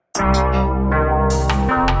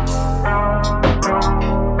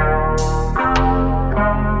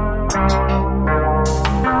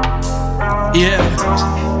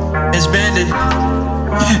It's banded.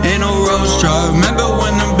 Ain't no rose truck. Remember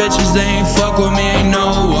when them bitches, they ain't fuck with me, ain't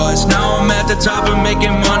know us. Now I'm at the top and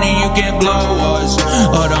making money, you can't blow us.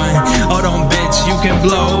 Hold on, bitch, you can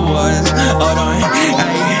blow us. Hold on, hey,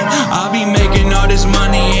 I'll be making all this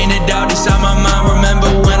money, ain't a doubt inside my mind. Remember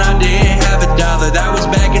when I didn't have $1? That was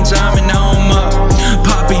back in time and now I'm up.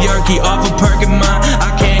 Pop a yerky off a perk in mine.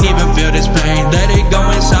 I can't even feel this pain, let it go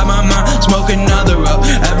inside my mind. Smoke another up.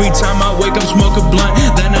 Every time I wake up, smoke a blunt,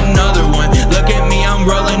 then another one. Look at me, I'm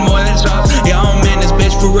rolling more than top. Yeah, I'm in this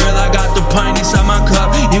bitch for real, I got the pint inside my cup.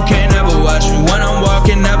 You can't ever watch me when I'm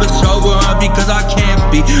walking, never sober up because I can't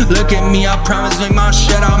be. Look at me, I promise make my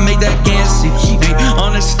shit, I'll make that see. Hey,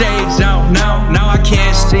 on the stage, now I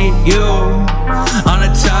can't see you. On the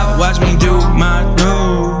top, watch me do my do.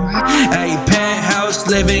 Hey, penthouse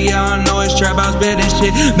living, yeah, I know it's trap house bed and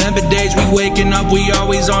shit. Remember days we waking up, we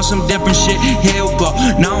always on some different shit. Hell, but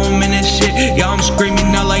now I'm in this shit, yeah, I'm screaming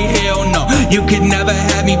out like hell no. You could never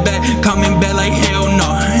have me back, coming back like hell no.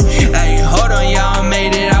 Hey, hold on, yeah, I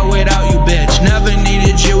made it out without you, bitch. Never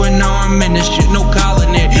needed you and now I'm in this shit, no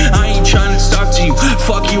calling it. I ain't trying to talk to you,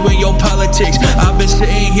 fuck you and your politics. I've been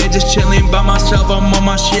sitting here just chilling by myself, I'm on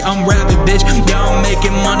my shit, I'm rapping, bitch. Yeah, I'm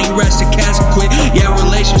making money, rest the casket quick. Yeah,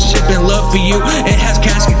 relationship and love for you, it has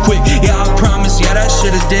casket quick. Yeah, I promise, yeah, that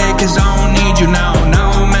shit is dead, cause I don't need you now.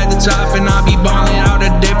 Now I'm at the top and I be balling out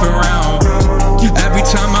a different round. Every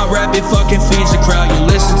time I rap, it fucking feeds the crowd. You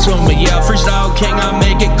listen to me, yeah, freestyle king, I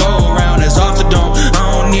make it go around. It's off the dome, I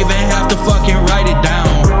don't even have to fucking write it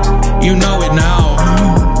down. You know it now,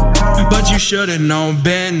 but you should've known,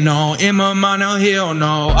 been known. In my mind, oh hell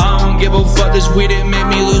no, I don't give a fuck. This weed, it made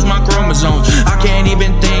me lose my chromosomes. I can't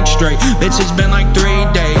even think straight, bitch, it's been like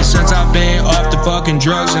 3 days since I've been off the fucking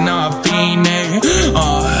drugs and now I'm fiending.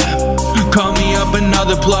 Call me up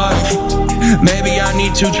another plug, maybe I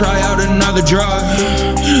need to try out another drug.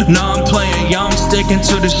 Nah, I'm playing, yeah, I'm sticking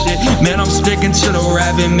to the shit. Man, I'm sticking to the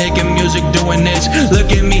rap and making music, doing this.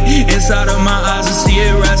 Look at me, inside of my eyes I see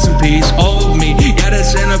it, rest in peace. Old me, yeah,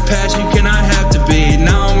 that's in the past, you cannot have to be.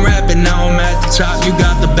 Now I'm rapping, now I'm at the top, you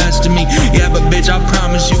got the best of me. Yeah, but bitch, I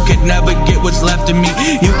promise you could never get what's left of me.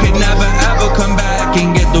 You could never ever come back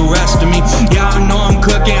and get the rest of me. Yeah, I know I'm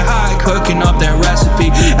cooking high, cooking up that recipe.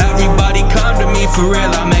 Everybody come to me for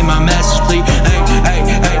real, I made my message please. Hey,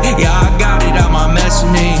 yeah, I got it out my mess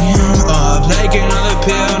of me. Take another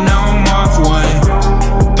pill, now I'm off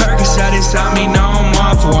one. Percocet inside me, now I'm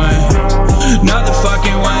off one. Another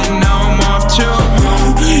fucking one, now I'm off two.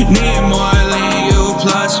 Need more than you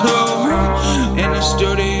plus who? In the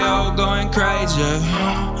studio going crazy.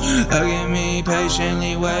 Look at me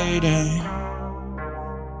patiently waiting.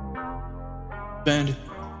 Bend it.